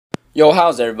Yo,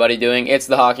 how's everybody doing? It's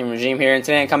the HawkingRegime here, and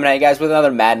today I'm coming at you guys with another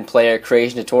Madden player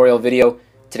creation tutorial video.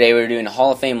 Today we're doing a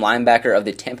Hall of Fame linebacker of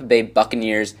the Tampa Bay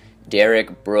Buccaneers,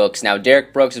 Derrick Brooks. Now,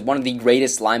 Derrick Brooks is one of the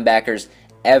greatest linebackers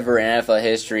ever in NFL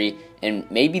history, and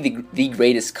maybe the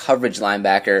greatest coverage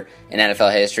linebacker in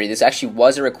NFL history. This actually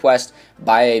was a request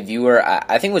by a viewer,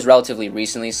 I think it was relatively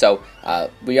recently, so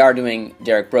we are doing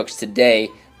Derrick Brooks today,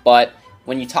 but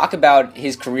when you talk about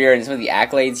his career and some of the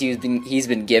accolades he's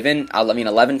been given,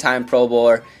 11-time Pro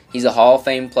Bowler, he's a Hall of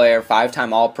Fame player,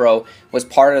 5-time All-Pro, was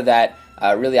part of that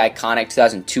really iconic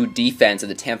 2002 defense of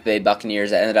the Tampa Bay Buccaneers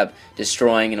that ended up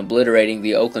destroying and obliterating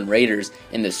the Oakland Raiders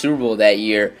in the Super Bowl that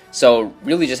year. So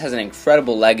really just has an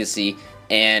incredible legacy.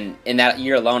 And in that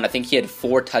year alone, I think he had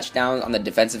 4 touchdowns on the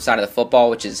defensive side of the football,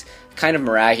 which is kind of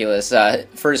miraculous.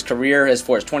 For his career, as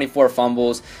far as 24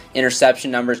 fumbles, interception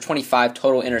numbers, 25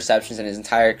 total interceptions in his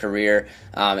entire career.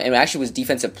 And actually was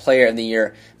Defensive Player of the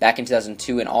Year back in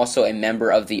 2002 and also a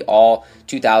member of the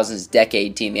All-2000s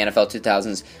Decade team, the NFL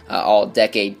 2000s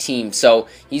All-Decade team. So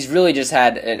he's really just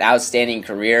had an outstanding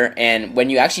career. And when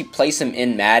you actually place him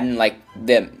in Madden, like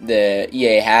the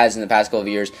EA has in the past couple of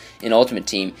years in Ultimate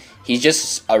Team, he's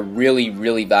just a really,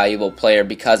 really valuable player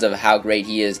because of how great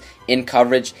he is in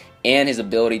coverage and his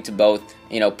ability to both,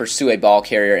 pursue a ball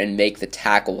carrier and make the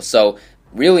tackle. So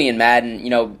really in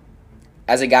Madden,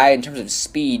 as a guy in terms of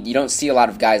speed, you don't see a lot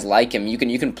of guys like him. You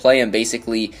can play him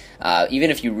basically,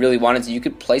 even if you really wanted to, you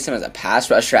could place him as a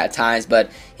pass rusher at times, but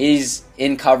he's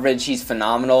in coverage, he's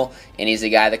phenomenal, and he's a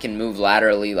guy that can move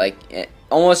laterally, like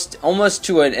almost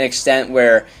to an extent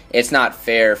where it's not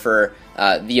fair for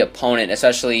the opponent,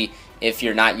 especially if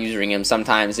you're not using him.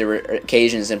 Sometimes there were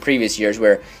occasions in previous years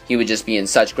where he would just be in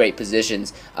such great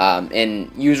positions.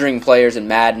 And using players in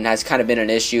Madden has kind of been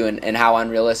an issue, and how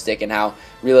unrealistic and how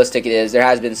realistic it is. There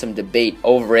has been some debate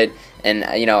over it, and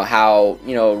how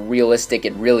realistic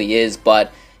it really is.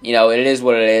 But it is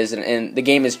what it is, and the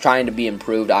game is trying to be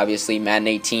improved. Obviously, Madden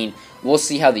 18. We'll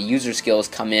see how the user skills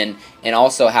come in, and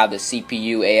also how the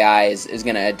CPU AI is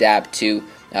going to adapt to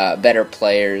better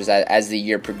players as the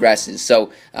year progresses.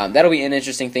 So that'll be an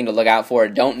interesting thing to look out for.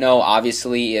 Don't know,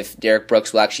 obviously, if Derrick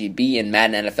Brooks will actually be in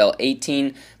Madden NFL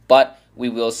 18, but we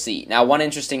will see. Now, one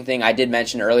interesting thing I did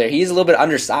mention earlier, he's a little bit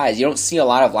undersized. You don't see a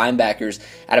lot of linebackers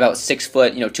at about 6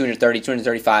 foot, 230,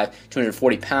 235,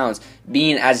 240 pounds,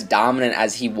 being as dominant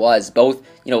as he was, both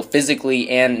physically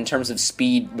and in terms of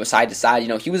speed side to side.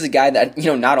 He was a guy that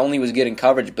not only was good in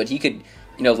coverage, but he could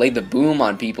lay the boom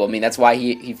on people. I mean, that's why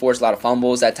he forced a lot of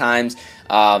fumbles at times.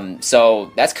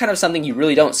 So that's kind of something you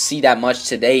really don't see that much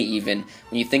today, even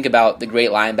when you think about the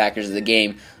great linebackers of the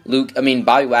game.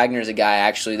 Bobby Wagner is a guy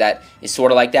actually that is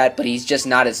sort of like that, but he's just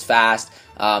not as fast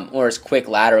or as quick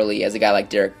laterally as a guy like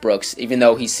Derrick Brooks. Even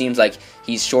though he seems like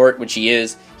he's short, which he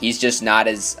is, he's just not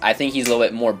as, I think he's a little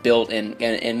bit more built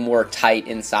and more tight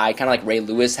inside, kind of like Ray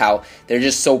Lewis, how they're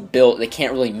just so built, they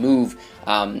can't really move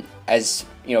as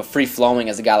free-flowing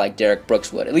as a guy like Derrick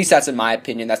Brooks would. At least that's in my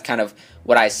opinion. That's kind of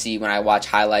what I see when I watch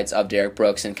highlights of Derrick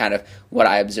Brooks and kind of what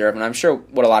I observe, and I'm sure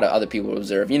what a lot of other people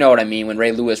observe. You know what I mean? When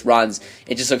Ray Lewis runs,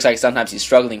 it just looks like sometimes he's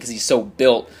struggling because he's so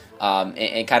built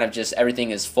and kind of just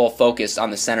everything is full focus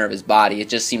on the center of his body. It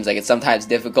just seems like it's sometimes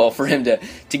difficult for him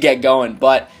to get going.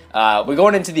 But we're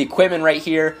going into the equipment right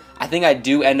here. I think I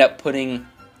do end up putting,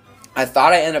 I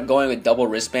thought I ended up going with double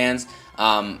wristbands.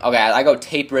 Okay, I go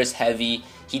tape wrist heavy.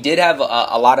 He did have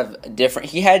a lot of different,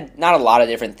 he had not a lot of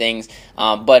different things,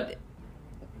 but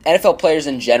NFL players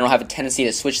in general have a tendency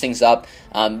to switch things up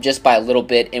just by a little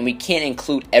bit, and we can't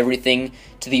include everything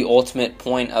to the ultimate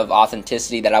point of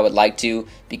authenticity that I would like to,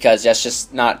 because that's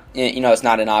just not, it's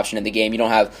not an option in the game. You don't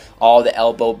have all the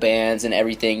elbow bands and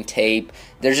everything, tape.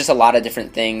 There's just a lot of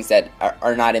different things that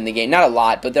are not in the game. Not a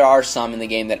lot, but there are some in the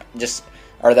game that just,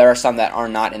 or there are some that are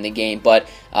not in the game. But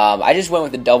I just went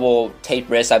with the double tape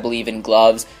wrist, I believe, in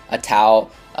gloves, a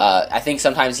towel. I think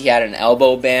sometimes he had an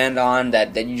elbow band on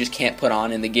that you just can't put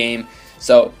on in the game.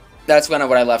 So that's kind of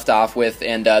what I left off with.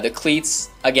 And the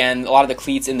cleats, again, a lot of the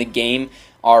cleats in the game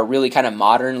are really kind of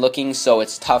modern looking, so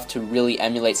it's tough to really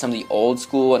emulate some of the old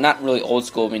school, not really old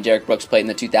school, Derrick Brooks played in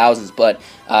the 2000s, but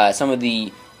some of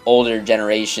the older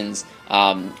generations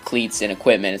cleats and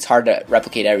equipment. It's hard to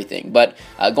replicate everything. But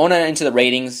going on into the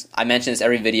ratings, I mention this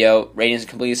every video. Ratings are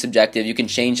completely subjective. You can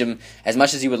change them as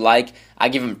much as you would like. I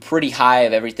give him pretty high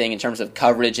of everything in terms of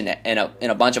coverage and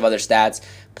a bunch of other stats.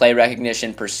 Play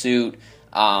recognition, pursuit,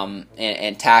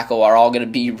 and tackle are all going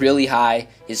to be really high.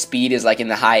 His speed is like in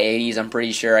the high 80s, I'm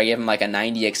pretty sure. I give him like a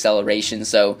 90 acceleration,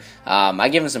 so I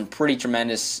give him some pretty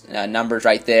tremendous numbers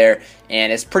right there,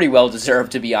 and it's pretty well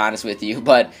deserved, to be honest with you.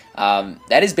 But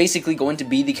that is basically going to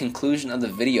be the conclusion of the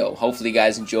video. Hopefully you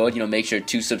guys enjoyed. Make sure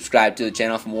to subscribe to the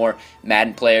channel for more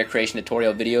Madden player creation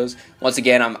tutorial videos. Once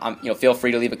again, feel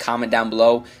free to leave a comment down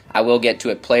below. I will get to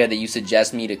a player that you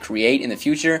suggest me to create in the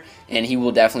future, and he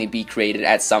will definitely be created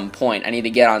at some point. I need to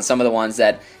get on some of the ones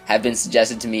that have been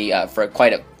suggested to me for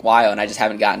quite a while, and I just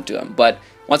haven't gotten to them. But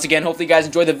once again, hopefully you guys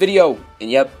enjoyed the video, and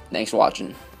yep, thanks for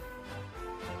watching.